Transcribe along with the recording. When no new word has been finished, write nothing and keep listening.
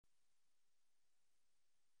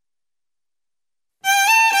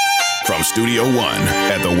From Studio One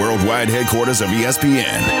at the worldwide headquarters of ESPN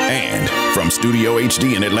and from Studio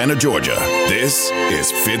HD in Atlanta, Georgia, this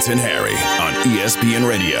is Fitz and Harry on ESPN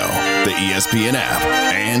Radio, the ESPN app,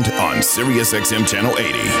 and on Sirius XM Channel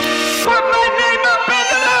 80. Put my name up in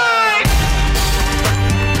the line!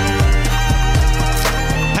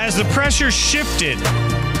 Has the pressure shifted?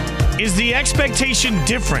 Is the expectation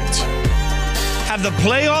different? Have the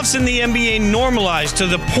playoffs in the NBA normalized to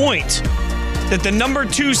the point that the number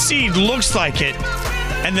 2 seed looks like it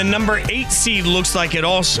and the number 8 seed looks like it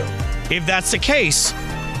also? If that's the case,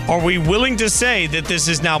 are we willing to say that this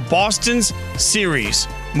is now Boston's series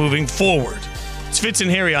moving forward? It's Fitz and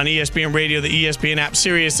Harry on ESPN Radio, the ESPN app,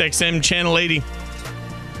 Sirius XM Channel 80.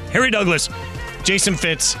 Harry Douglas, Jason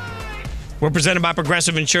Fitz. We're presented by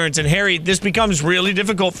Progressive Insurance. And Harry, this becomes really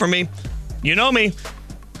difficult for me. You know me.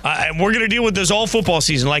 We're going to deal with this all football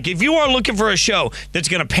season. Like, if you are looking for a show that's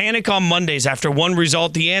going to panic on Mondays after one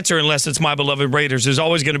result, the answer, unless it's my beloved Raiders, is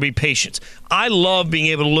always going to be patience. I love being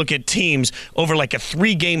able to look at teams over like a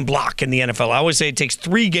 3-game block in the NFL. I always say it takes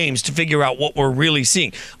 3 games to figure out what we're really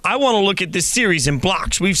seeing. I want to look at this series in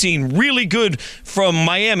blocks. We've seen really good from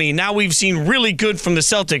Miami. Now we've seen really good from the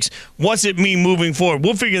Celtics. What's it mean moving forward?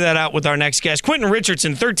 We'll figure that out with our next guest. Quentin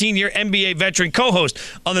Richardson, 13-year NBA veteran, co-host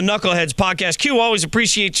on the Knuckleheads podcast. Q, always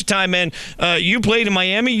appreciate your time, man. You played in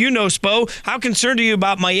Miami. You know Spo. How concerned are you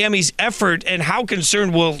about Miami's effort, and how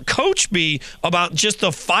concerned will Coach be about just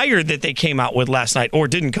the fire that they came out with last night or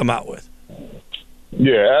didn't come out with?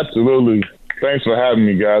 Yeah, absolutely. Thanks for having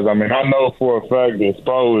me, guys. I mean, I know for a fact that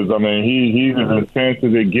Spo is, he's as intense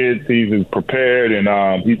as it gets. He's as prepared,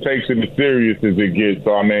 and he takes it as serious as it gets.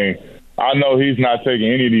 So, I know he's not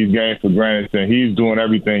taking any of these games for granted, and he's doing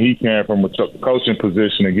everything he can from a coaching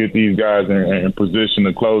position to get these guys in position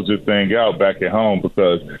to close this thing out back at home,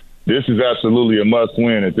 because this is absolutely a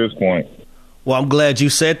must-win at this point. Well, I'm glad you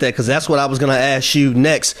said that, because that's what I was going to ask you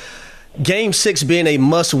next. Game 6 being a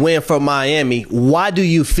must-win for Miami, why do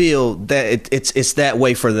you feel that it's that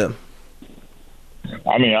way for them?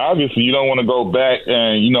 Obviously, you don't want to go back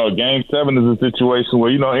and, Game 7 is a situation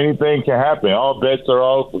where, anything can happen. All bets are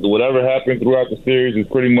off. Whatever happened throughout the series is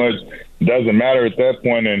pretty much doesn't matter at that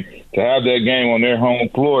point. And to have that game on their home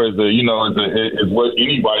floor is what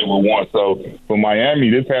anybody would want. So for Miami,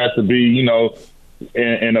 this has to be,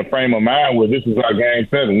 in a frame of mind where this is our Game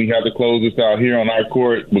 7. We have to close this out here on our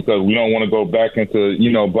court, because we don't want to go back into,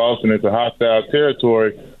 Boston into hostile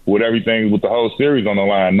territory with everything, with the whole series on the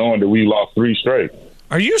line, knowing that we lost 3 straight.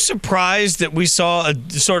 Are you surprised that we saw a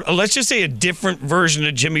sort of, let's just say, a different version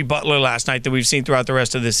of Jimmy Butler last night that we've seen throughout the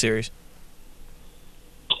rest of this series?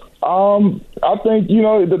 I think,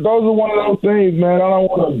 those are one of those things, man. I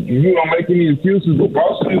don't want to, make any excuses, but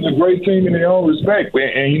Boston is a great team in their own respect.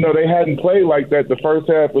 And they hadn't played like that the first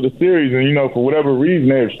half of the series. And, for whatever reason,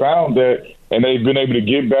 they have found that, and they've been able to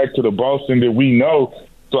get back to the Boston that we know.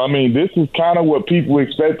 So, this is kind of what people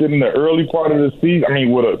expected in the early part of the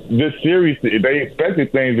season. This series, they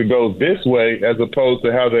expected things to go this way as opposed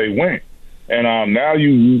to how they went. And now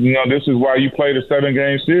this is why you played a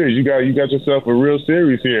 7-game series. You got yourself a real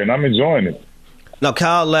series here, and I'm enjoying it. Now,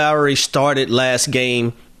 Kyle Lowry started last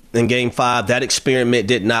game in Game 5. That experiment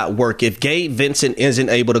did not work. If Gabe Vincent isn't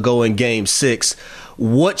able to go in Game 6,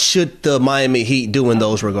 what should the Miami Heat do in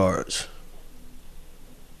those regards?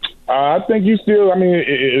 I think you still,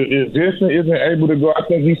 if Vincent isn't able to go, I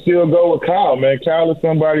think you still go with Kyle, man. Kyle is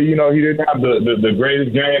somebody, he didn't have the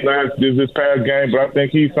greatest game this past game, but I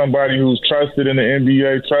think he's somebody who's trusted in the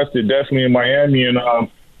NBA, trusted definitely in Miami, and I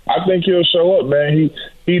think he'll show up, man.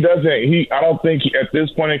 I don't think at this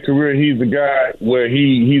point in career he's the guy where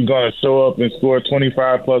he's going to show up and score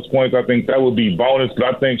 25-plus points. I think that would be bonus,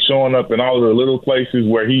 but I think showing up in all of the little places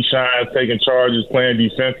where he shines, taking charges, playing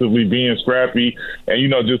defensively, being scrappy, and,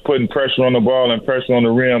 just putting pressure on the ball and pressure on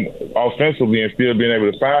the rim offensively and still being able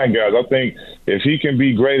to find guys. I think if he can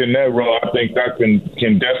be great in that role, I think that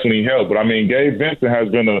can definitely help. But, Gabe Vincent has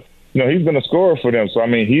been he's been a scorer for them. So,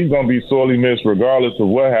 he's going to be sorely missed regardless of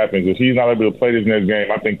what happens. If he's not able to play this next game,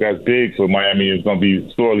 I think that's big for Miami. It's going to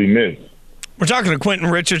be sorely missed. We're talking to Quentin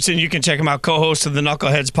Richardson. You can check him out, co-host of the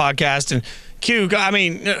Knuckleheads podcast. And Q,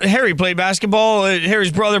 Harry played basketball.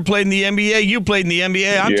 Harry's brother played in the NBA. You played in the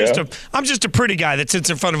NBA. I'm just a pretty guy that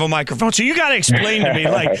sits in front of a microphone. So you got to explain to me,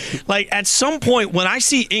 like at some point when I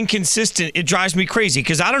see inconsistent, it drives me crazy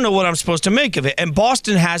because I don't know what I'm supposed to make of it. And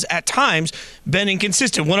Boston has at times been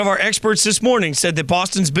inconsistent. One of our experts this morning said that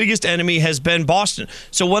Boston's biggest enemy has been Boston.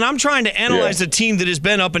 So when I'm trying to analyze a team that has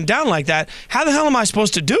been up and down like that, how the hell am I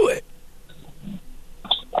supposed to do it?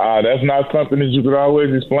 That's not something that you could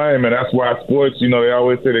always explain, man. That's why sports, they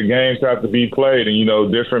always say the games have to be played,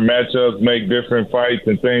 and, different matchups make different fights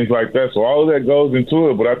and things like that. So all of that goes into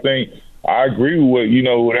it. But I think I agree with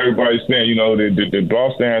what everybody's saying. The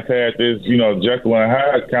Boston has had this, Jekyll and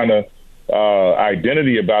Hyde kind of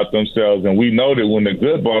identity about themselves, and we know that when the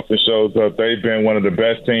good Boston shows up, they've been one of the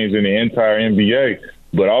best teams in the entire NBA.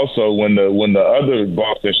 But also when the other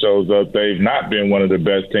Boston shows up, they've not been one of the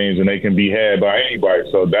best teams, and they can be had by anybody.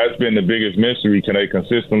 So that's been the biggest mystery. Can they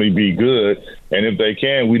consistently be good? And if they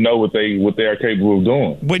can, we know what they are capable of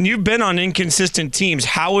doing. When you've been on inconsistent teams,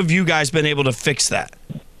 how have you guys been able to fix that?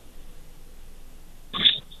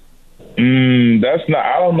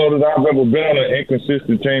 I don't know that I've ever been on an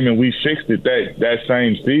inconsistent team and we fixed it that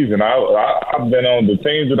same season. I've been on the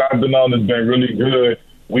teams that I've been on that's been really good.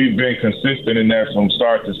 We've been consistent in that from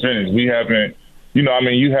start to finish. We haven't,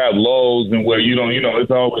 you have lows and where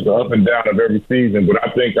it's always the up and down of every season. But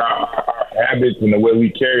I think our habits and the way we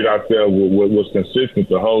carried ourselves was consistent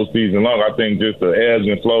the whole season long. I think just the ebbs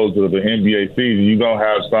and flows of the NBA season, you're going to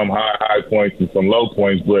have some high points and some low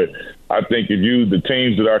points. But I think the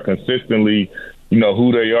teams that are consistently,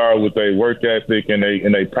 who they are with their work ethic and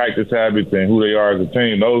they practice habits and who they are as a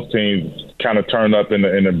team, those teams kind of turn up in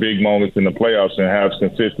the big moments in the playoffs and have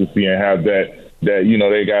consistency and have that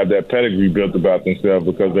they got that pedigree built about themselves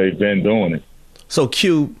because they've been doing it. So,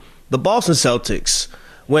 Q, the Boston Celtics,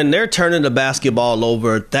 when they're turning the basketball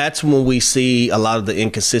over, that's when we see a lot of the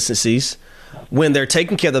inconsistencies. When they're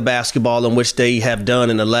taking care of the basketball, in which they have done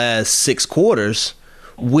in the last 6 quarters,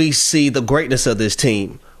 we see the greatness of this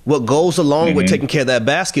team. What goes along with taking care of that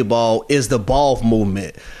basketball is the ball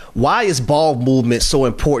movement. Why is ball movement so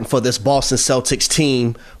important for this Boston Celtics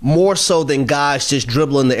team, more so than guys just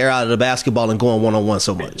dribbling the air out of the basketball and going one-on-one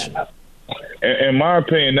so much? In my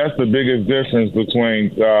opinion, that's the biggest difference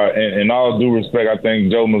between, in all due respect, I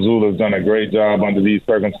think Joe Mazzulla has done a great job under these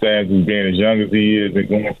circumstances, being as young as he is and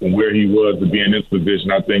going from where he was to be in this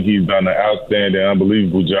position. I think he's done an outstanding,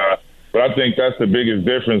 unbelievable job. But I think that's the biggest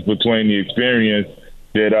difference between the experience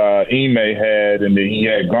that Ime had and that he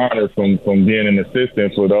had garnered from being an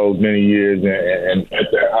assistant for those many years and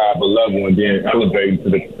at that high of a level and then elevating to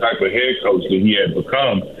the type of head coach that he had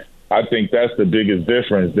become. I think that's the biggest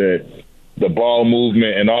difference, that the ball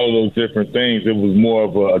movement and all of those different things, it was more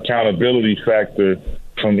of an accountability factor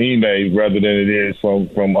from Ime rather than it is from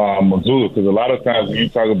Mazzulla. Because a lot of times when you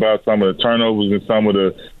talk about some of the turnovers and some of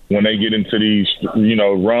the when they get into these,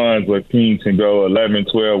 runs where teams can go 11,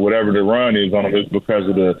 12, whatever the run is on them, it's because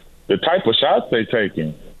of the type of shots they're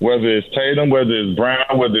taking. Whether it's Tatum, whether it's Brown,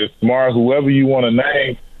 whether it's Smart, whoever you want to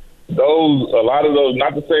name, a lot of those, not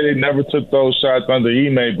to say they never took those shots under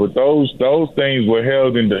Ime, but those things were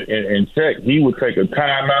held in check. He would take a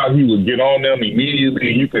timeout. He would get on them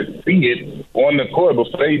immediately. You could see it on the court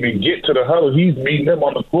before they even get to the huddle. He's meeting them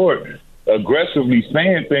on the court, aggressively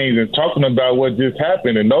saying things and talking about what just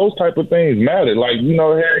happened, and those type of things matter. Like,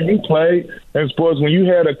 Harry, you played in sports when you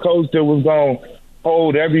had a coach that was going to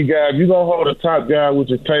hold every guy. If you're going to hold a top guy,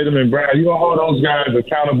 which is Tatum and Brown, you're going to hold those guys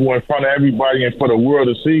accountable in front of everybody and for the world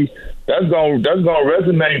to see. That's going to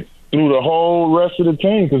resonate through the whole rest of the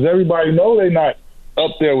team because everybody know they're not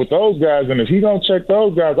up there with those guys. And if he don't check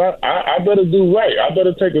those guys, I better do right. I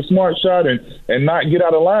better take a smart shot and not get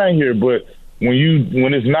out of line here. But when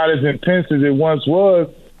it's not as intense as it once was,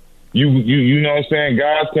 you know what I'm saying,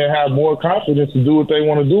 guys can have more confidence to do what they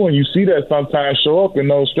want to do, and you see that sometimes show up in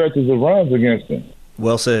those stretches of runs against them.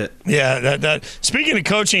 Well said. Yeah, that. Speaking of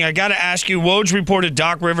coaching, I got to ask you, Woj reported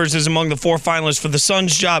Doc Rivers is among the 4 finalists for the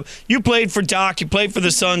Suns job. You played for Doc. You played for the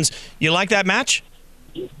Suns. You like that match?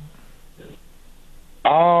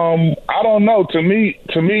 I don't know. To me,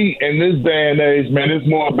 in this day and age, man, it's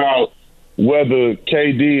more about whether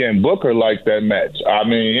KD and Booker like that match. I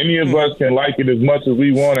mean, any of us can like it as much as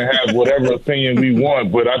we want and have whatever opinion we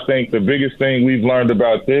want, but I think the biggest thing we've learned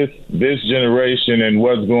about this generation and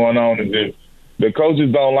what's going on is that the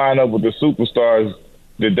coaches don't line up with the superstars,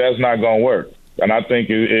 that's not going to work. And I think,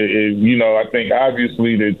 I think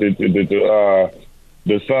obviously that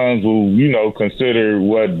the Suns will, consider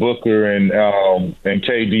what Booker and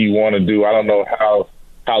KD want to do. I don't know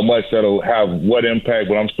how much that'll have what impact,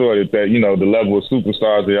 but I'm sure that the level of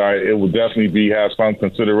superstars they are, it will definitely have some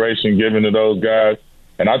consideration given to those guys.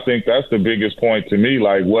 And I think that's the biggest point to me,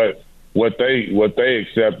 like what they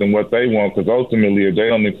accept and what they want, because ultimately if they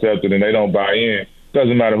don't accept it and they don't buy in, it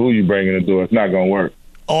doesn't matter who you bring in the door, it's not going to work.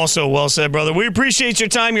 Also well said, brother. We appreciate your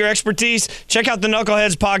time, your expertise. Check out the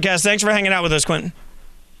Knuckleheads podcast. Thanks for hanging out with us, Quentin.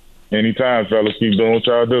 Anytime, fellas. Keep doing what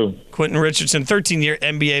y'all do. Quentin Richardson, 13-year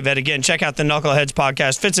NBA vet. Again, check out the Knuckleheads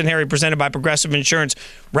podcast. Fitz and Harry, presented by Progressive Insurance.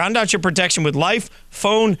 Round out your protection with life,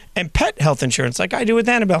 phone, and pet health insurance like I do with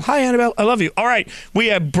Annabelle. Hi, Annabelle. I love you. All right, we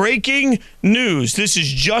have breaking news. This is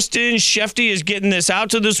Justin Shefty is getting this out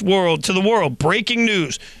to the world. Breaking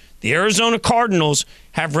news. The Arizona Cardinals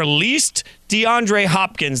have released DeAndre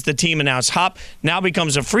Hopkins, the team announced. Hop now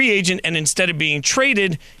becomes a free agent and instead of being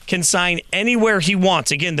traded, can sign anywhere he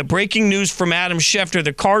wants. Again, the breaking news from Adam Schefter,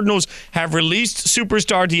 the Cardinals have released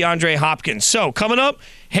superstar DeAndre Hopkins. So, coming up,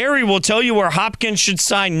 Harry will tell you where Hopkins should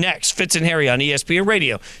sign next. Fitz and Harry on ESPN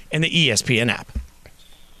Radio and the ESPN app.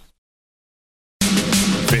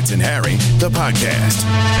 Fitz and Harry, the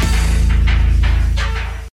podcast.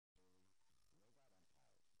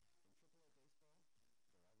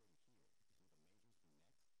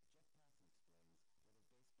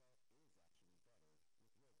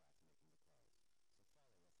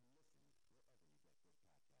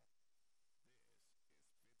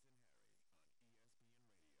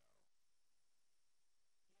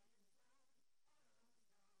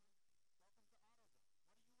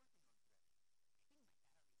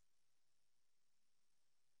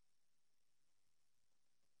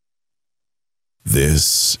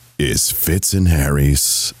 This is Fitz and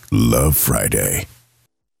Harry's Love Friday.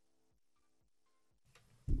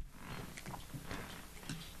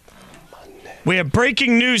 We have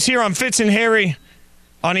breaking news here on Fitz and Harry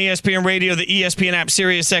on ESPN Radio, the ESPN app,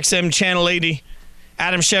 Sirius XM Channel 80.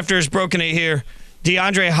 Adam Schefter has broken it here.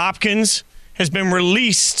 DeAndre Hopkins has been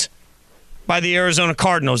released by the Arizona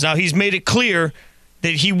Cardinals. Now, he's made it clear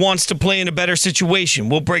that he wants to play in a better situation.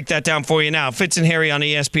 We'll break that down for you now. Fitz and Harry on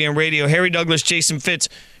ESPN Radio. Harry Douglas, Jason Fitz,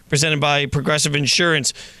 presented by Progressive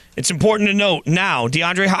Insurance. It's important to note now,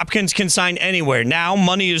 DeAndre Hopkins can sign anywhere. Now,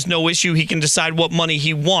 money is no issue. He can decide what money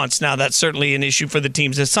he wants. Now, that's certainly an issue for the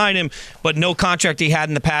teams that sign him, but no contract he had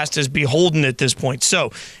in the past is beholden at this point.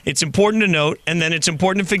 So, it's important to note, and then it's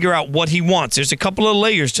important to figure out what he wants. There's a couple of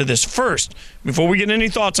layers to this. First, before we get any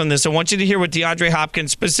thoughts on this, I want you to hear what DeAndre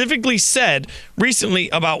Hopkins specifically said recently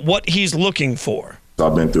about what he's looking for.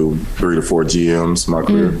 I've been through 3 to 4 GMs in my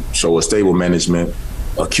career. So a stable management,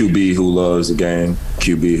 a QB who loves the game,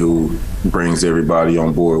 QB who brings everybody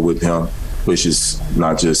on board with him, which is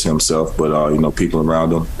not just himself, but people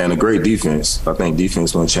around him, and a great defense. I think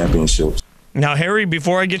defense wins championships. Now, Harry,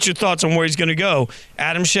 before I get your thoughts on where he's going to go,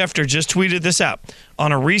 Adam Schefter just tweeted this out.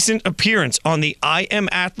 On a recent appearance on the I Am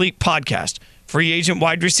Athlete podcast, free agent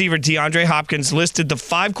wide receiver DeAndre Hopkins listed the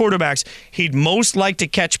 5 quarterbacks he'd most like to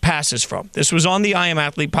catch passes from. This was on the I Am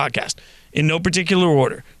Athlete podcast, in no particular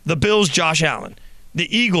order. The Bills, Josh Allen.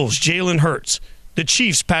 The Eagles, Jalen Hurts. The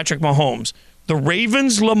Chiefs, Patrick Mahomes. The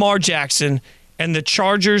Ravens, Lamar Jackson. And the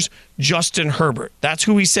Chargers, Justin Herbert. That's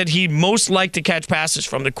who he said he'd most like to catch passes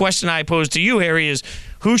from. The question I pose to you, Harry, is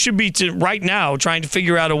who should be right now trying to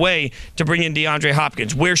figure out a way to bring in DeAndre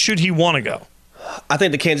Hopkins? Where should he want to go? I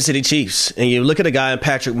think the Kansas City Chiefs. And you look at a guy in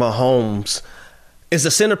Patrick Mahomes, is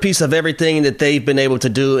the centerpiece of everything that they've been able to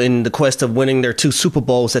do in the quest of winning their 2 Super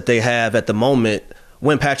Bowls that they have at the moment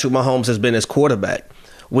when Patrick Mahomes has been his quarterback.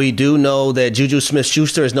 We do know that Juju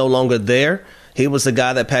Smith-Schuster is no longer there. He was the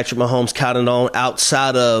guy that Patrick Mahomes counted on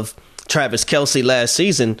outside of Travis Kelce last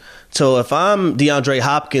season. So if I'm DeAndre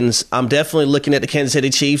Hopkins, I'm definitely looking at the Kansas City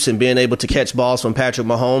Chiefs and being able to catch balls from Patrick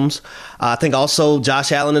Mahomes. I think also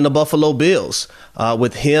Josh Allen and the Buffalo Bills.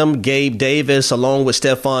 With him, Gabe Davis, along with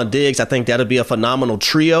Stephon Diggs, I think that'll be a phenomenal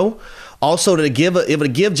trio. Also, it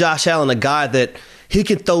would give Josh Allen a guy that he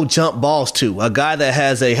can throw jump balls to, a guy that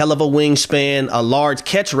has a hell of a wingspan, a large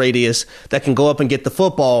catch radius that can go up and get the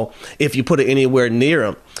football if you put it anywhere near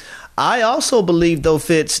him. I also believe, though,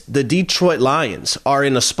 Fitz, the Detroit Lions are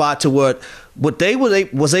in a spot to what they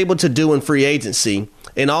was able to do in free agency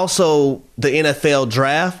and also the NFL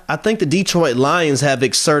draft. I think the Detroit Lions have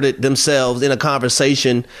exerted themselves in a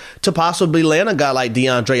conversation to possibly land a guy like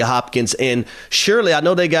DeAndre Hopkins. And surely, I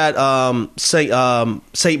know they got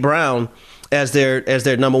St. Brown as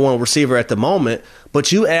their number 1 receiver at the moment,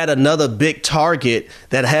 but you add another big target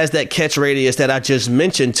that has that catch radius that I just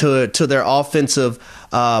mentioned to their offensive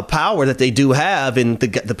power that they do have, and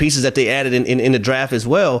the pieces that they added in the draft as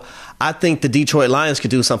well. I think the Detroit Lions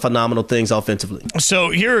could do some phenomenal things offensively. So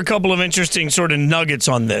here are a couple of interesting sort of nuggets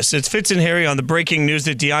on this. It's Fitz and Harry on the breaking news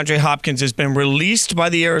that DeAndre Hopkins has been released by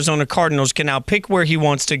the Arizona Cardinals, can now pick where he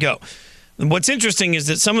wants to go. What's interesting is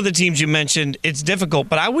that some of the teams you mentioned, it's difficult,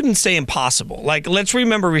 but I wouldn't say impossible. Like, let's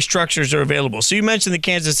remember restructures are available. So you mentioned the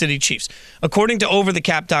Kansas City Chiefs. According to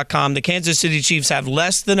overthecap.com, the Kansas City Chiefs have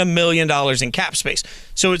less than $1 million in cap space.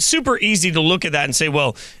 So it's super easy to look at that and say,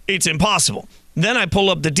 well, it's impossible. Then I pull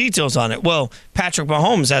up the details on it. Well, Patrick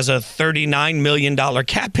Mahomes has a $39 million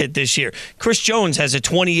cap hit this year. Chris Jones has a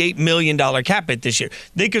 $28 million cap hit this year.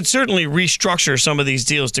 They could certainly restructure some of these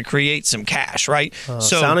deals to create some cash, right?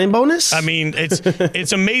 Signing bonus? I mean,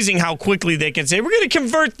 it's amazing how quickly they can say, we're going to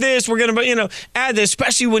convert this, we're going to add this,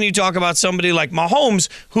 especially when you talk about somebody like Mahomes,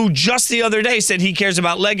 who just the other day said he cares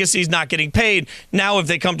about legacies, not getting paid. Now if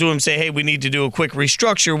they come to him and say, hey, we need to do a quick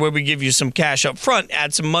restructure where we give you some cash up front,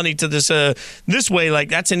 add some money to this way, like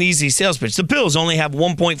that's an easy sales pitch. The Bills only have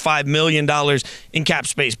 $1.5 million in cap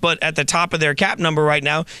space, but at the top of their cap number right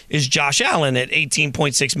now is Josh Allen at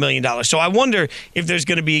 $18.6 million. So I wonder if there's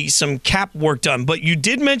going to be some cap work done. But you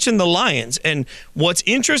did mention the Lions, and what's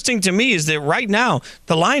interesting to me is that right now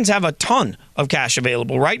the Lions have a ton of cash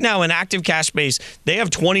available. Right now in active cash space, they have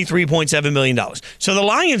 $23.7 million. So the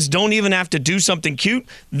Lions don't even have to do something cute.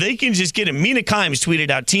 They can just get it. Mina Kimes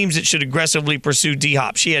tweeted out teams that should aggressively pursue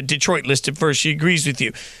DHop. She had Detroit listed first. She agrees with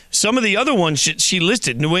you. Some of the other ones she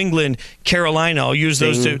listed, New England, Carolina, I'll use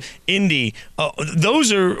those two, Indy.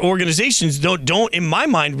 Those are organizations don't, in my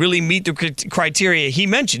mind, really meet the criteria he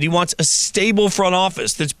mentioned. He wants a stable front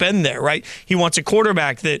office that's been there, right? He wants a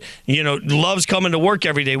quarterback that, loves coming to work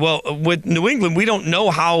every day. Well, with New England, we don't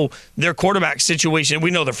know how their quarterback situation,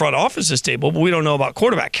 we know the front office is stable, but we don't know about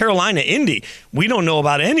quarterback. Carolina, Indy, we don't know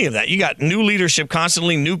about any of that. You got new leadership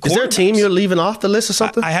constantly, new quarterbacks. Is there a team you're leaving off the list or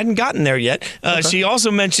something? I hadn't gotten there yet. Okay. She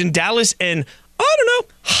also mentioned Dallas and, I don't know,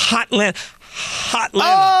 Hotlanta.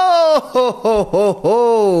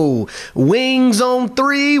 Oh, wings on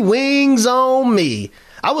 3, wings on me.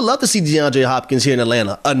 I would love to see DeAndre Hopkins here in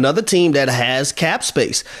Atlanta, another team that has cap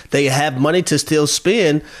space. They have money to still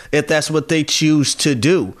spend if that's what they choose to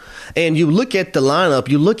do. And you look at the lineup,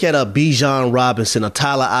 you look at a Bijan Robinson, a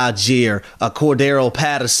Tyler Algier, a Cordero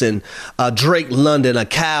Patterson, a Drake London, a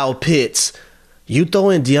Kyle Pitts. You throw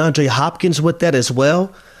in DeAndre Hopkins with that as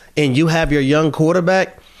well, and you have your young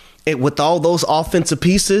quarterback. With all those offensive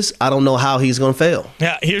pieces, I don't know how he's going to fail.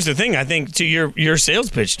 Yeah, here's the thing. I think to your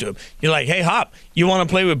sales pitch to him, you're like, hey, Hop, you want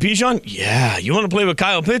to play with Bijan? Yeah. You want to play with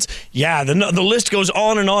Kyle Pitts? Yeah. The list goes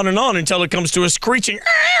on and on and on until it comes to a screeching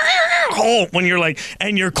halt when you're like,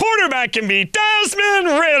 and your quarterback can be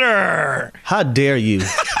Desmond Ridder. How dare you?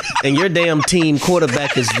 And your damn team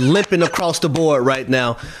quarterback is limping across the board right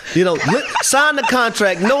now. Signed the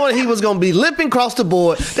contract knowing he was going to be limping across the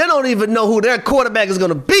board. They don't even know who their quarterback is going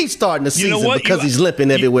to be starting the season because he's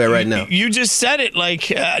limping everywhere right now. You just said it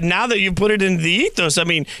now that you put it into the ethos. I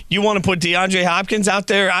mean, you want to put DeAndre Hopkins out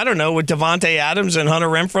there, I don't know, with Devontae Adams and Hunter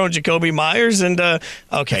Renfrow and Jacoby Myers. And,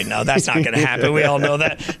 okay, no, that's not going to happen. We all know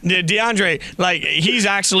that. DeAndre, he's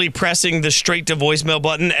actually pressing the straight to voicemail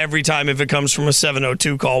button every time if it comes from a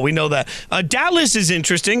 702 call. We know that. Dallas is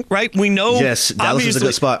interesting, right? We know. Yes, Dallas is a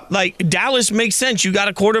good spot. Dallas makes sense. You got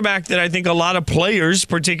a quarterback that I think a lot of players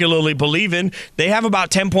particularly believe in. They have about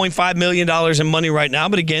 $10.5 million in money right now,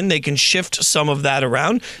 but again, they can shift some of that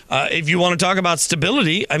around. If you want to talk about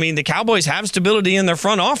stability, I mean, the Cowboys have stability in their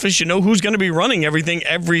front office. You know who's going to be running everything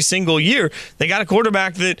every single year. They got a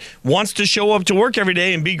quarterback that wants to show up to work every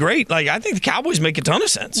day and be great. I think the Cowboys make a ton of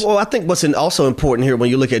sense. Well, I think what's also important here when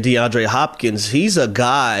you look at DeAndre Hopkins, he's a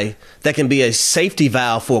guy that can be a safety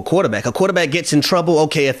valve for a quarterback. A quarterback gets in trouble.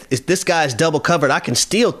 Okay, if this guy's double covered, I can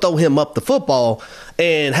still throw him up the football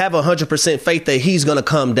and have 100% faith that he's going to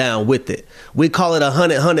come down with it. We call it a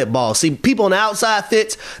 100-100 ball. See, people on the outside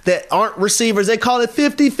fits that aren't receivers, they call it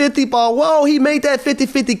 50-50 ball. Whoa, he made that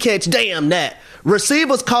 50-50 catch. Damn that.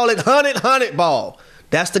 Receivers call it 100-100 ball.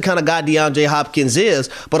 That's the kind of guy DeAndre Hopkins is,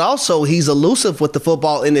 but also he's elusive with the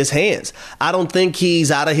football in his hands. I don't think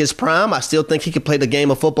he's out of his prime. I still think he can play the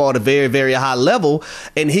game of football at a very, very high level,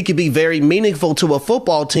 and he could be very meaningful to a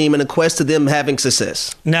football team in a quest to them having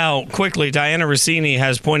success. Now, quickly, Diana Rossini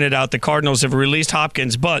has pointed out the Cardinals have released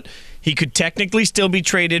Hopkins, but he could technically still be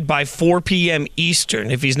traded by 4 p.m. Eastern.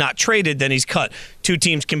 If he's not traded, then he's cut. Two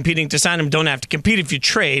teams competing to sign him don't have to compete if you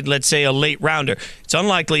trade, let's say, a late rounder. It's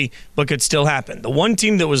unlikely, but could still happen. The one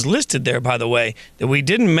team that was listed there, by the way, that we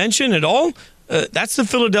didn't mention at all, that's the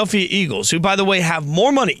Philadelphia Eagles, who, by the way, have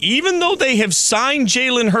more money. Even though they have signed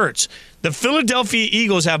Jalen Hurts, the Philadelphia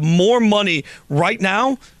Eagles have more money right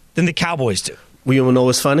now than the Cowboys do. We don't know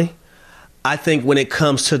what's funny? I think when it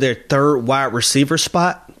comes to their third wide receiver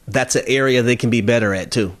spot, that's an area they can be better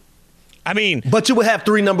at, too. I mean, but you would have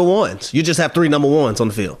 3 number ones. You just have 3 number ones on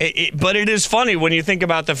the field. But it is funny when you think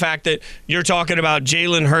about the fact that you're talking about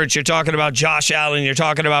Jalen Hurts, you're talking about Josh Allen, you're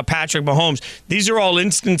talking about Patrick Mahomes. These are all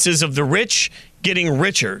instances of the rich getting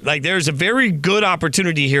richer. Like, there's a very good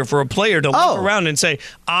opportunity here for a player to look around and say,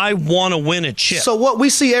 I want to win a chip. So what we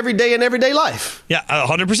see every day in everyday life. Yeah,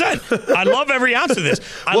 100%. I love every ounce of this.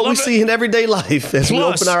 What we see in everyday life as we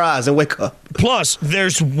open our eyes and wake up. Plus,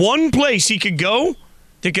 there's one place he could go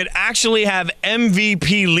that could actually have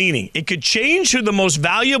MVP leaning. It could change who the most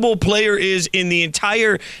valuable player is in the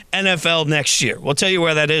entire NFL next year. We'll tell you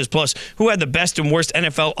where that is. Plus, who had the best and worst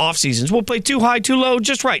NFL off seasons. We'll play Too High, Too Low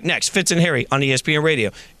just right next. Fitz and Harry on ESPN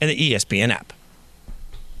Radio and the ESPN app.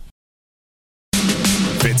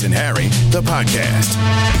 Fitz and Harry, the podcast.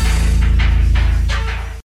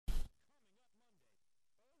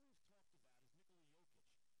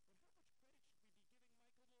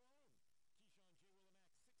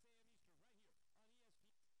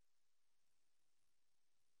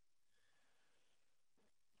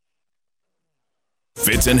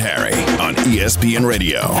 Fitz and Harry on ESPN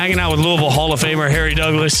Radio. Hanging out with Louisville Hall of Famer Harry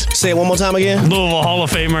Douglas. Say it one more time again. Louisville Hall of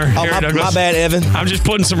Famer Harry Douglas. My bad, Evan. I'm just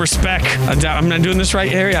putting some respect. I'm not doing this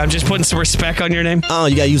right, Harry. I'm just putting some respect on your name. Oh,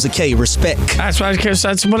 you got to use a K. Respect. That's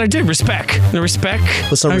what I did. Respect. The respect.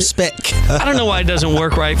 Put some respect. I don't know why it doesn't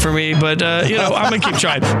work right for me, but, I'm going to keep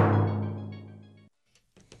trying.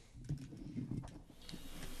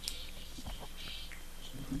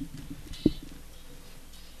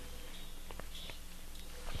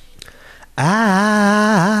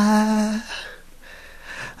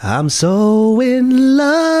 I'm so in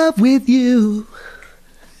love with you.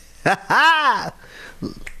 This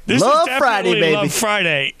Love is definitely Friday, baby. Love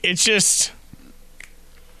Friday. It's just,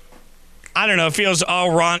 I don't know, it feels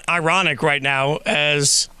ironic right now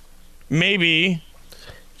as maybe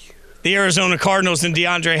the Arizona Cardinals and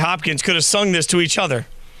DeAndre Hopkins could have sung this to each other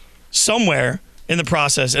somewhere in the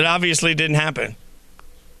process. It obviously didn't happen.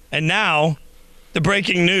 And now the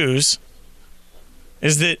breaking news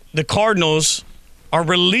is that the Cardinals are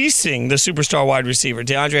releasing the superstar wide receiver.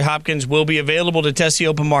 DeAndre Hopkins will be available to test the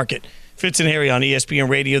open market. Fitz and Harry on ESPN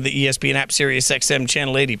Radio, the ESPN app, Sirius XM,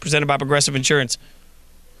 Channel 80, presented by Progressive Insurance.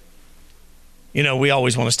 You know, we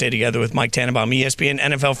always want to stay together with Mike Tannenbaum, ESPN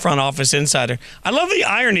NFL front office insider. I love the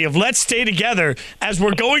irony of let's stay together as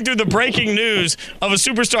we're going through the breaking news of a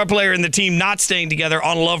superstar player in the team not staying together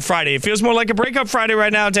on Love Friday. It feels more like a breakup Friday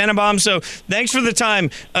right now, Tannenbaum. So thanks for the time.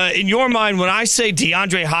 In your mind, when I say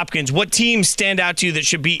DeAndre Hopkins, what teams stand out to you that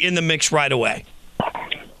should be in the mix right away?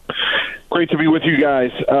 Great to be with you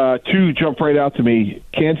guys. Two jump right out to me,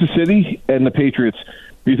 Kansas City and the Patriots.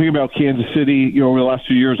 When you think about Kansas City, over the last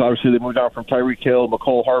few years, obviously they moved on from Tyreek Hill.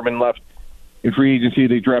 McCole Hardman left in free agency.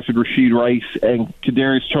 They drafted Rashid Rice, and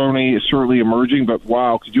Kadarius Toney is certainly emerging. But,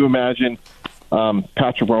 wow, could you imagine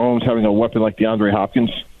Patrick Mahomes having a weapon like DeAndre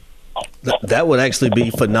Hopkins? That would actually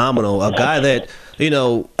be phenomenal. A guy that,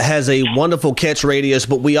 has a wonderful catch radius,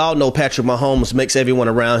 but we all know Patrick Mahomes makes everyone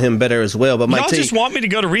around him better as well. But Y'all just want me to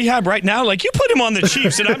go to rehab right now? Like, you put him on the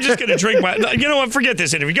Chiefs, and I'm just going to drink my... You know what? Forget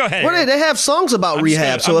this interview. Go ahead. Well, they have songs about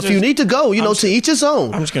rehab, so if you need to go, to each his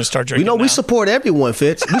own. I'm just going to start drinking we support everyone,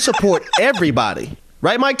 Fitz. We support everybody.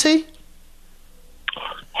 Right, Mike T?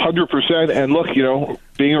 100%. And look,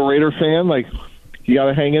 being a Raider fan, you got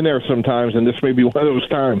to hang in there sometimes, and this may be one of those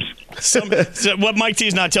times. So what Mike T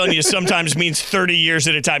is not telling you sometimes means 30 years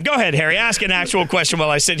at a time. Go ahead, Harry. Ask an actual question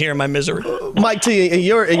while I sit here in my misery. Mike T, in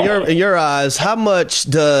your eyes, how much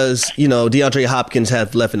does DeAndre Hopkins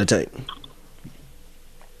have left in the tank?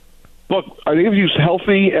 Look, I think if he's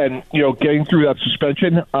healthy and getting through that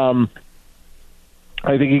suspension,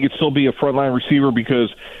 I think he could still be a frontline receiver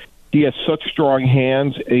because he has such strong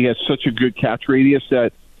hands. And he has such a good catch radius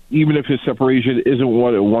that even if his separation isn't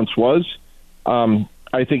what it once was,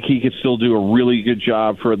 I think he could still do a really good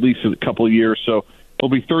job for at least a couple of years. So he'll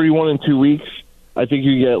be 31 in 2 weeks. I think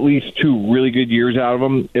you get at least 2 really good years out of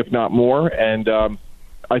him, if not more. And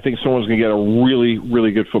I think someone's going to get a really,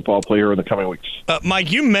 really good football player in the coming weeks.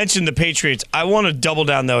 Mike, you mentioned the Patriots. I want to double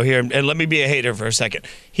down, though, here, and let me be a hater for a second.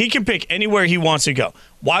 He can pick anywhere he wants to go.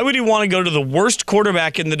 Why would he want to go to the worst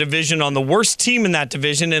quarterback in the division on the worst team in that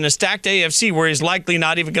division in a stacked AFC where he's likely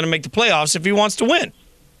not even going to make the playoffs if he wants to win?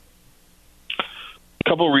 A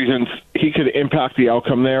couple of reasons. He could impact the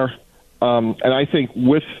outcome there. And I think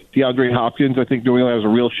with DeAndre Hopkins, I think New England has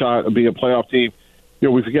a real shot of being a playoff team.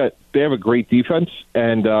 We forget they have a great defense,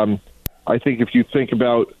 and I think if you think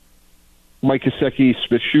about Mike Gesicki,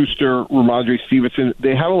 Smith-Schuster, Ramondre Stevenson,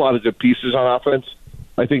 they have a lot of good pieces on offense.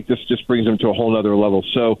 I think this just brings them to a whole other level.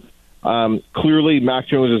 So clearly, Mac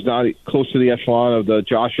Jones is not close to the echelon of the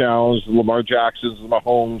Josh Allens, the Lamar Jacksons, the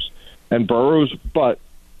Mahomes, and Burrows, but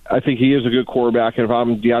I think he is a good quarterback, and if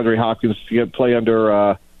I'm DeAndre Hopkins, to play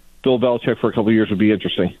under Bill Belichick for a couple of years would be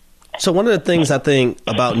interesting. So one of the things I think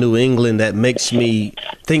about New England that makes me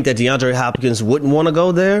think that DeAndre Hopkins wouldn't want to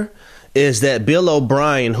go there is that Bill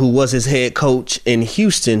O'Brien, who was his head coach in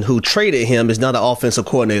Houston, who traded him, is not an offensive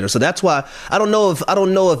coordinator. So that's why I don't know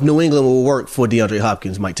if New England will work for DeAndre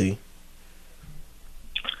Hopkins, Mike T.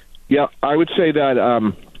 Yeah, I would say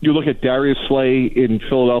that you look at Darius Slay in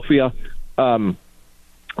Philadelphia.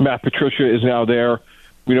 Matt Patricia is now there.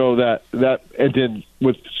 We know that ended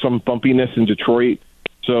with some bumpiness in Detroit.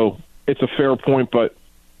 So it's a fair point, but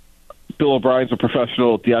Bill O'Brien's a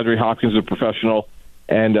professional. DeAndre Hopkins is a professional.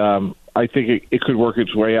 And I think it could work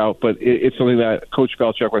its way out, but it's something that Coach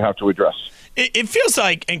Belichick would have to address. It feels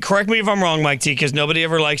like, and correct me if I'm wrong, Mike T, because nobody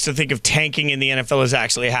ever likes to think of tanking in the NFL as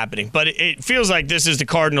actually happening, but it feels like this is the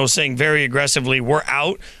Cardinals saying very aggressively, we're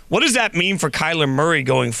out. What does that mean for Kyler Murray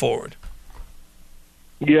going forward?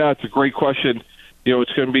 Yeah, it's a great question.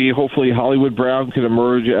 It's going to be hopefully Hollywood Brown can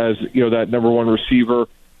emerge as, that number one receiver.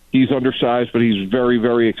 He's undersized, but he's very,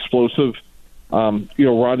 very explosive.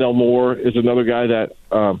 Rondell Moore is another guy that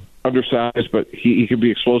undersized, but he can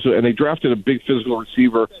be explosive. And they drafted a big physical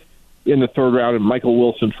receiver in the third round, and Michael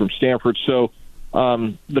Wilson from Stanford. So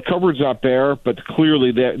the cupboard's not bare, but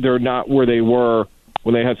clearly they're not where they were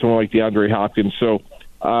when they had someone like DeAndre Hopkins. So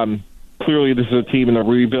clearly this is a team in a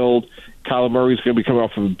rebuild. Kyler Murray's going to be coming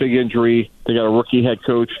off of a big injury. They got a rookie head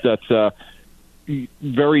coach that's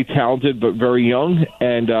very talented but very young,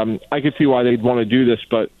 and I could see why they'd want to do this,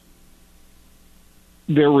 but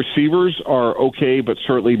their receivers are okay, but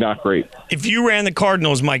certainly not great. If you ran the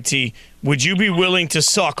Cardinals, Mike T, would you be willing to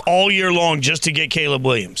suck all year long just to get Caleb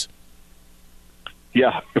Williams?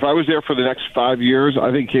 Yeah. If I was there for the next 5 years,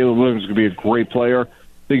 I think Caleb Williams is going to be a great player.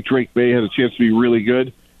 I think Drake May has a chance to be really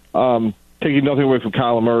good. Taking nothing away from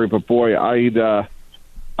Kyler Murray, but boy, I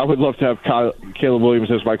would love to have Caleb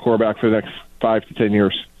Williams as my quarterback for the next 5 to 10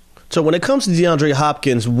 years. So when it comes to DeAndre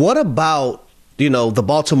Hopkins, what about the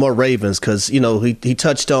Baltimore Ravens? Because he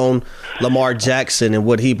touched on Lamar Jackson and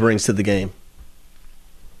what he brings to the game.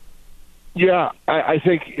 Yeah, I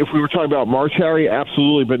think if we were talking about March Harry,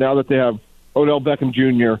 absolutely. But now that they have Odell Beckham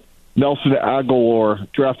Jr., Nelson Aguilar,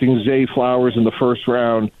 drafting Zay Flowers in the first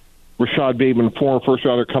round, Rashad Bateman, former first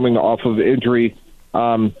rounder coming off of injury,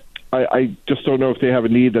 I just don't know if they have a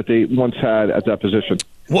need that they once had at that position.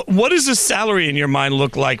 What does the salary in your mind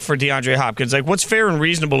look like for DeAndre Hopkins? Like, what's fair and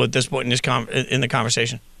reasonable at this point in the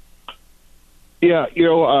conversation? Yeah,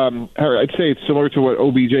 Harry, I'd say it's similar to what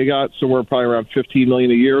OBJ got, somewhere probably around $15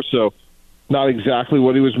 million a year. So not exactly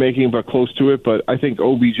what he was making, but close to it. But I think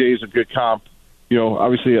OBJ is a good comp.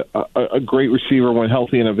 Obviously a great receiver when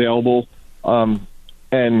healthy and available.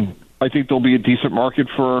 And I think there'll be a decent market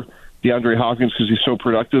for DeAndre Hopkins because he's so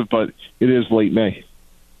productive, but it is late May.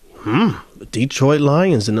 The Detroit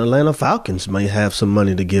Lions and Atlanta Falcons may have some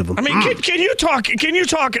money to give him. I mean, can you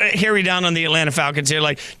talk Harry down on the Atlanta Falcons here?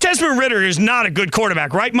 Like, Desmond Ridder is not a good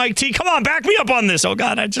quarterback, right, Mike T? Come on, back me up on this. Oh,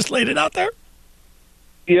 God, I just laid it out there.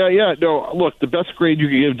 Yeah. No, look, the best grade you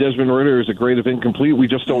can give Desmond Ridder is a grade of incomplete. We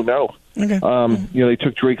just don't know. Okay. They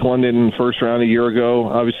took Drake London in the first round a year ago.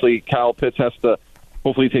 Obviously, Kyle Pitts has to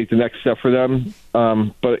hopefully take the next step for them.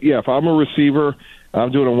 But, yeah, if I'm a receiver, I'm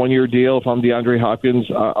doing a one-year deal. If I'm DeAndre Hopkins,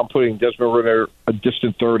 I'm putting Desmond Ridder a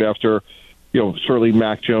distant third after, certainly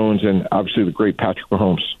Mac Jones and obviously the great Patrick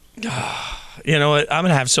Mahomes. You know what? I'm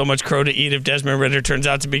going to have so much crow to eat if Desmond Ridder turns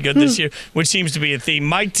out to be good this year, which seems to be a theme.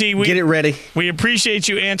 Mike T, get it ready. We appreciate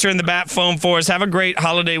you answering the bat phone for us. Have a great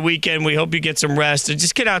holiday weekend. We hope you get some rest. And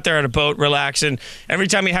just get out there on a boat, relax. And every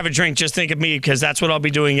time you have a drink, just think of me because that's what I'll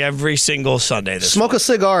be doing every single Sunday. Smoke a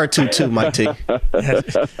cigar or two, too, Mike T.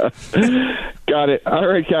 Got it. All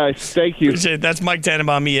right, guys. Thank you. Appreciate it. That's Mike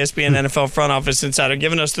Tannenbaum, ESPN NFL front office insider,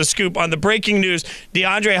 giving us the scoop on the breaking news.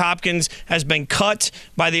 DeAndre Hopkins has been cut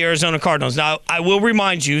by the Arizona Cardinals. Now, I will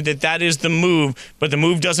remind you that is the move, but the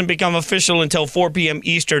move doesn't become official until 4 p.m.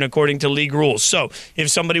 Eastern, according to league rules. So if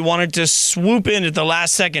somebody wanted to swoop in at the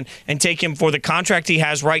last second and take him for the contract he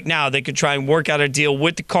has right now, they could try and work out a deal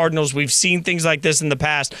with the Cardinals. We've seen things like this in the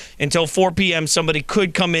past. Until 4 p.m., somebody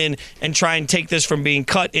could come in and try and take this from being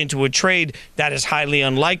cut into a trade. That is highly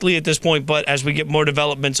unlikely at this point, but as we get more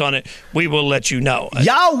developments on it, we will let you know.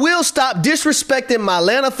 Y'all will stop disrespecting my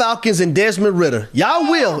Atlanta Falcons and Desmond Ridder. Y'all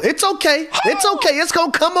will. It's okay. It's okay. It's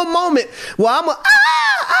going to come a moment where I'm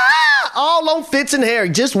all on Fitz and Harry.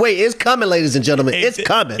 Just wait. It's coming, ladies and gentlemen. It's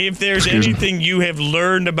coming. If there's anything you have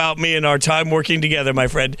learned about me in our time working together, my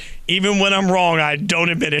friend, even when I'm wrong, I don't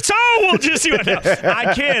admit it. So we'll just see what happens.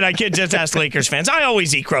 I kid. Just ask Lakers fans. I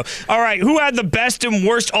always eat crow. All right. Who had the best and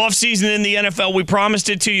worst offseason in the NFL? We promised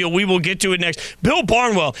it to you. We will get to it next. Bill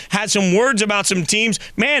Barnwell had some words about some teams.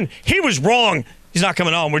 Man, he was wrong He's not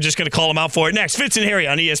coming on. We're just going to call him out for it next. Fitz and Harry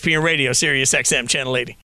on ESPN Radio, Sirius XM, Channel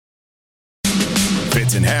 80.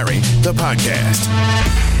 Fitz and Harry, the podcast.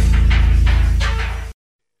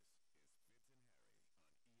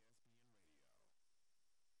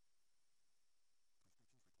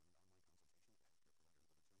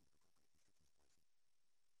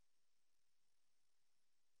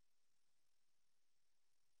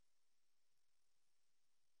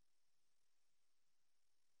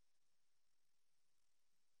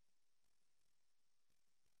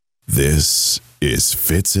 This is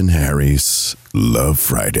Fitz and Harry's Love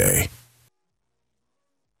Friday.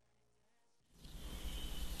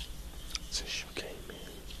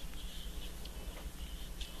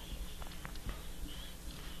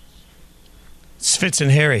 It's Fitz and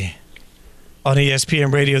Harry on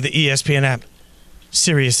ESPN Radio, the ESPN app,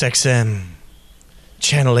 Sirius XM,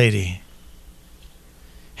 Channel 80.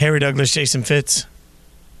 Harry Douglas, Jason Fitz.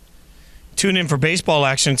 Tune in for baseball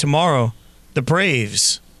action tomorrow. The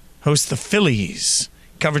Braves host the Phillies.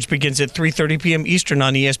 Coverage begins at 3:30 p.m. Eastern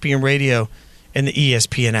on ESPN Radio and the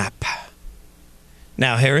ESPN app.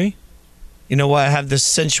 Now, Harry, you know why I have this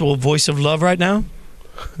sensual voice of love right now?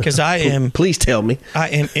 Because I am... Please tell me. I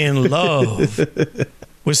am in love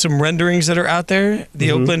with some renderings that are out there.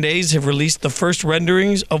 The Oakland A's have released the first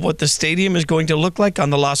renderings of what the stadium is going to look like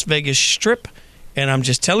on the Las Vegas Strip. And I'm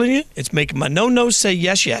just telling you, it's making my no-no say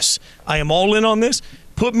yes, yes. I am all in on this.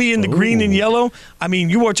 Put me in the green and yellow. I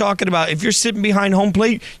mean, you are talking about if you're sitting behind home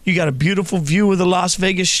plate, you got a beautiful view of the Las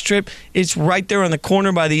Vegas Strip. It's right there on the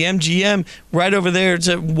corner by the MGM. Right over there, it's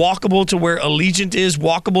walkable to where Allegiant is,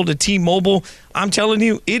 walkable to T-Mobile. I'm telling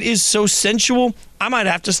you, it is so sensual. I might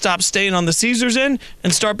have to stop staying on the Caesars end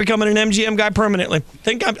and start becoming an MGM guy permanently.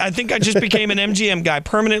 I think I just became an MGM guy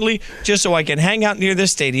permanently just so I can hang out near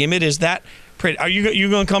this stadium. It is that pretty. Are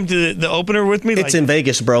you going to come to the opener with me? It's in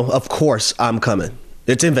Vegas, bro. Of course I'm coming.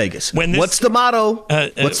 It's in Vegas. What's the motto?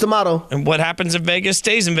 What's the motto? And what happens in Vegas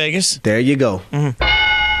stays in Vegas. There you go.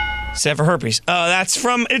 Except for herpes. It's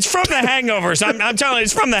from The Hangovers. I'm telling you,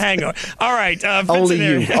 it's from The Hangover. All right. Only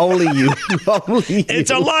you. It's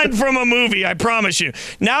a line from a movie, I promise you.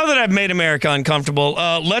 Now that I've made America uncomfortable,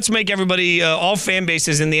 let's make everybody, all fan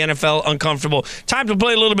bases in the NFL uncomfortable. Time to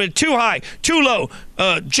play a little bit too high, too low,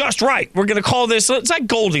 just right. We're going to call this, it's like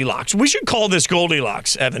Goldilocks. We should call this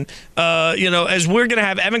Goldilocks, Evan. As we're going to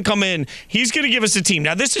have Evan come in, he's going to give us a team.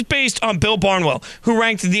 Now, this is based on Bill Barnwell, who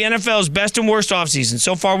ranked the NFL's best and worst offseason.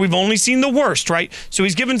 So far, we've only seen the worst, right? So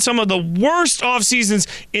he's given some of the worst off seasons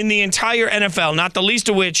in the entire NFL, not the least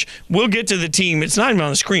of which we'll get to the team. It's not even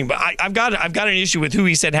on the screen, but I've got an issue with who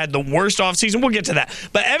he said had the worst off season. We'll get to that.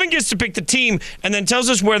 But Evan gets to pick the team and then tells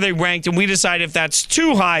us where they ranked, and we decide if that's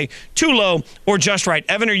too high, too low, or just right.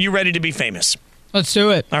 Evan, are you ready to be famous? Let's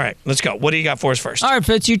do it. All right, let's go. What do you got for us first? All right,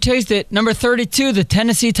 Fitz, you taste it. Number 32, the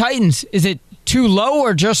Tennessee Titans. Is it too low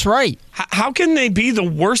or just right? How can they be the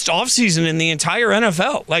worst offseason in the entire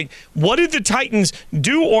NFL? Like, what did the Titans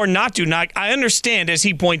do or not do? Now, I understand, as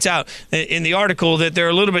he points out in the article, that they're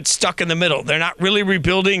a little bit stuck in the middle. They're not really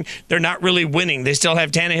rebuilding. They're not really winning. They still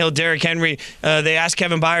have Tannehill, Derrick Henry. They asked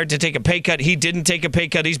Kevin Byard to take a pay cut. He didn't take a pay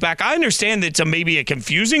cut. He's back. I understand that it's maybe a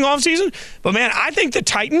confusing offseason, but, man, I think the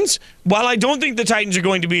Titans, while I don't think the Titans are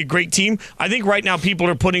going to be a great team, I think right now people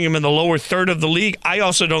are putting them in the lower third of the league. I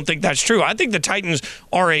also don't think that's true. I think the Titans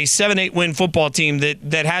are a 7-8 win football team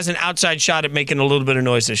that has an outside shot at making a little bit of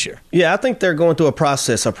noise this year. Yeah, I think they're going through a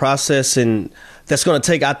process, and that's going to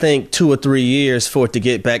take, I think, 2 or 3 years for it to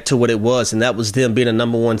get back to what it was, and that was them being a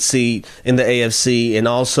number one seed in the AFC and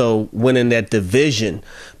also winning that division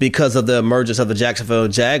because of the emergence of the Jacksonville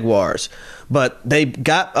Jaguars. But they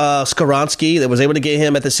got Skoronski. They was able to get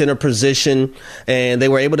him at the center position, and they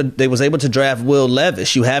was able to draft Will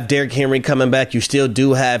Levis. You have Derrick Henry coming back. You still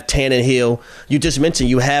do have Tannehill. You just mentioned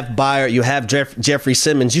you have Byard. You have Jeffrey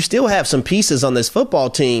Simmons. You still have some pieces on this football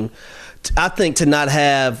team. I think to not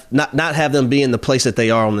have them be in the place that they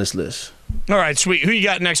are on this list. All right, sweet. Who you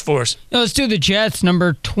got next for us? Let's do the Jets,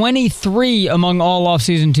 number 23 among all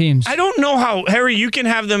offseason teams. I don't know how, Harry, you can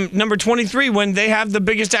have them number 23 when they have the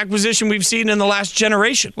biggest acquisition we've seen in the last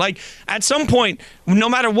generation. Like, at some point, no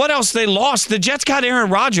matter what else they lost, the Jets got Aaron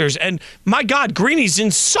Rodgers, and my God, Greeny's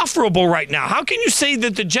insufferable right now. How can you say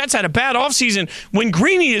that the Jets had a bad offseason when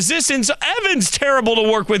Greeny is this Evans terrible to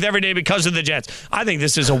work with every day because of the Jets? I think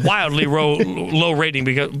this is a wildly low rating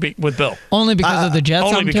with Bill. Only because of the Jets?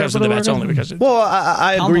 Only because of the Jets. Well,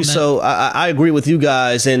 I agree. So I agree with you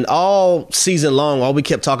guys. And all season long, all we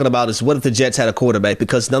kept talking about is what if the Jets had a quarterback?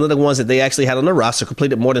 Because none of the ones that they actually had on the roster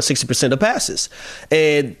completed more than 60% of passes.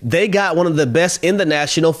 And they got one of the best in the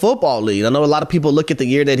National Football League. I know a lot of people look at the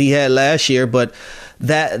year that he had last year, but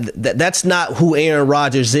that's not who Aaron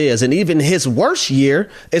Rodgers is. And even his worst year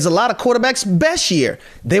is a lot of quarterbacks' best year.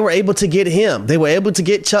 They were able to get him. They were able to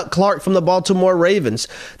get Chuck Clark from the Baltimore Ravens.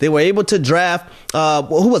 They were able to draft,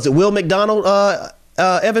 who was it, Will McDonald,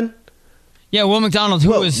 Evan? Yeah, Will McDonald, who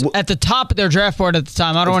was at the top of their draft board at the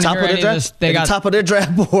time. I don't want to hear any of this. They got top of their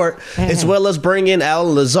draft board, as well as bring in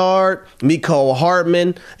Alan Lazard, Mecole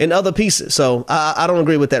Hardman, and other pieces. So I don't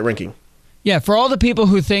agree with that ranking. Yeah, for all the people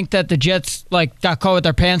who think that the Jets got caught with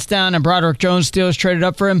their pants down and Broderick Jones Steelers traded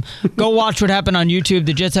up for him, go watch what happened on YouTube.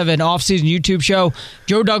 The Jets have an offseason YouTube show.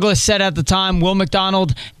 Joe Douglas said at the time Will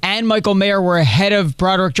McDonald and Michael Mayer were ahead of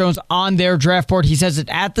Broderick Jones on their draft board. He says it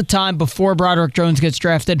at the time before Broderick Jones gets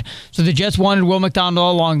drafted. So the Jets wanted Will McDonald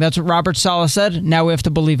all along. That's what Robert Saleh said. Now we have to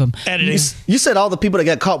believe him. Editing. You said all the people that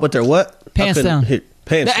got caught with their what? Pants down.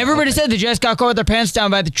 Everybody Okay. said the Jets got caught with their pants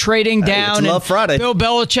down by the trading down. It's Love Friday. Bill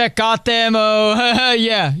Belichick got them. Oh,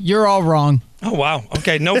 yeah, you're all wrong. Oh, wow.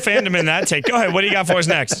 Okay, no fandom in that take. Go ahead. What do you got for us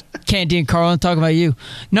next? Candy and Carlin, talking about you.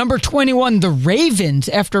 Number 21, the Ravens,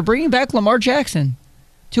 after bringing back Lamar Jackson.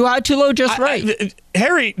 Too high, too low, just right.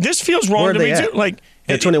 Harry, this feels wrong to me, too.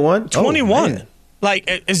 At 21? 21. Man.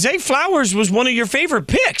 Zay Flowers was one of your favorite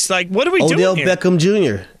picks. What are we doing Odell here? Beckham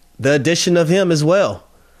Jr., the addition of him as well.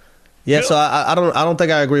 Yeah, so I don't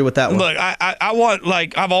think I agree with that one. Look, I want,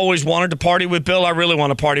 I've always wanted to party with Bill. I really want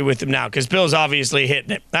to party with him now because Bill's obviously hitting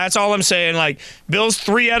it. That's all I'm saying. Bill's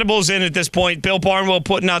 3 edibles in at this point. Bill Barnwell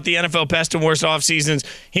putting out the NFL best and worst off seasons.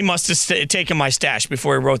 He must have taken my stash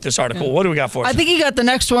before he wrote this article. Yeah. What do we got for us? I think he got the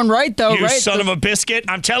next one right, though, you right? son of a biscuit.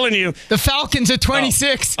 I'm telling you. The Falcons at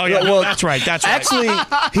 26. Oh yeah, well, that's right. That's right.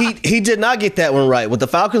 Actually, he did not get that one right. What the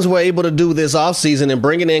Falcons were able to do this offseason and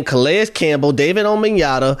bringing in Calais Campbell, David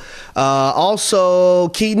Onyemata, also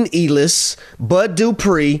Keaton Ellis, Bud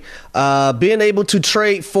Dupree, being able to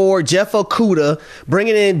trade for Jeff Okudah,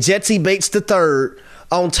 bringing in Jetsy Bates III,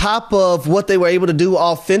 on top of what they were able to do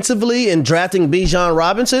offensively and drafting Bijan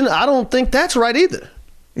Robinson. I don't think that's right either.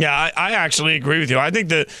 Yeah, I actually agree with you. I think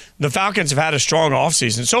the Falcons have had a strong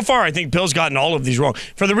offseason. So far, I think Bill's gotten all of these wrong.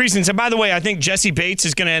 For the reasons, and by the way, I think Jesse Bates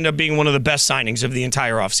is going to end up being one of the best signings of the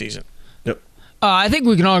entire offseason. I think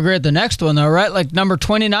we can all agree at the next one, though, right? Number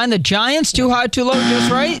 29, the Giants, too high, too low,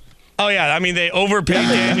 just right? Oh, yeah. I mean, they overpaid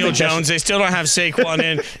Daniel Jones. They still don't have Saquon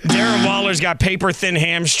in. Darren Waller's got paper-thin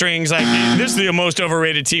hamstrings. This is the most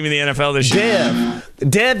overrated team in the NFL this year.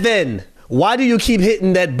 Devin, why do you keep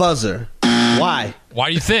hitting that buzzer? Why? Why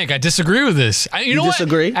do you think? I disagree with this. You know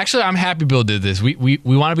disagree? What? Actually, I'm happy Bill did this. We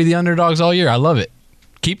want to be the underdogs all year. I love it.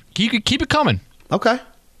 Keep it coming. Okay.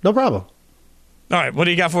 No problem. All right. What do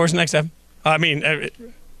you got for us next, Evan? How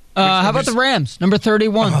about the Rams, number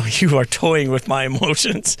 31? Oh, you are toying with my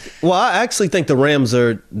emotions. Well, I actually think the Rams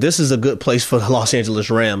this is a good place for the Los Angeles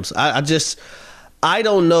Rams. I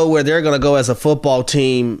don't know where they're going to go as a football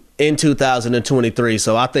team in 2023,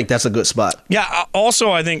 so I think that's a good spot. Yeah, also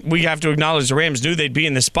I think we have to acknowledge the Rams knew they'd be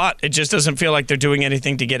in this spot. It just doesn't feel like they're doing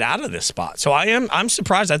anything to get out of this spot. So I'm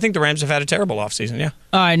surprised. I think the Rams have had a terrible offseason, yeah.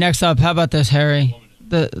 All right, next up, how about this, Harry?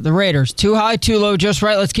 The Raiders, too high, too low, just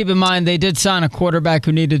right. Let's keep in mind they did sign a quarterback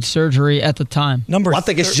who needed surgery at the time. I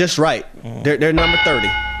think it's just right. They're number 30.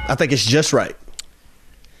 I think it's just right.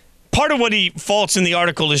 Part of what he faults in the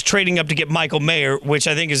article is trading up to get Michael Mayer, which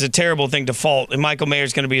I think is a terrible thing to fault. And Michael Mayer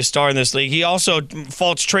is going to be a star in this league. He also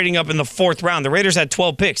faults trading up in the 4th round. The Raiders had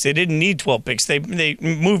 12 picks. They didn't need 12 picks. They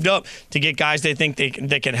moved up to get guys they think they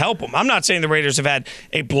can help them. I'm not saying the Raiders have had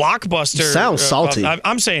a blockbuster. Sounds salty.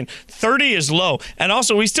 I'm saying 30 is low. And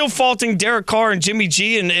also, he's still faulting Derek Carr and Jimmy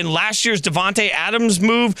G and last year's Devontae Adams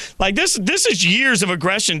move. This is years of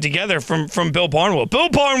aggression together from Bill Barnwell. Bill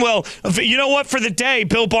Barnwell, you know what? For the day,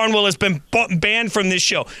 Bill Barnwell has been banned from this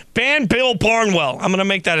show. Ban Bill Barnwell. I'm going to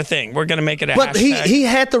make that a thing. We're going to make it a But hashtag. he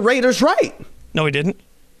had the Raiders right. No, he didn't.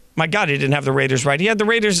 My God, he didn't have the Raiders right. He had the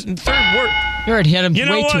Raiders in 3rd word. You're right. He had him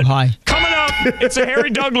way too high. Coming up, it's a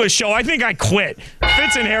Harry Douglas show. I think I quit.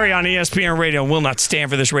 Fitz and Harry on ESPN Radio will not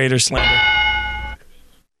stand for this Raiders slander.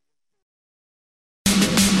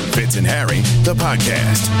 Fitz and Harry, the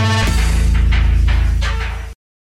podcast.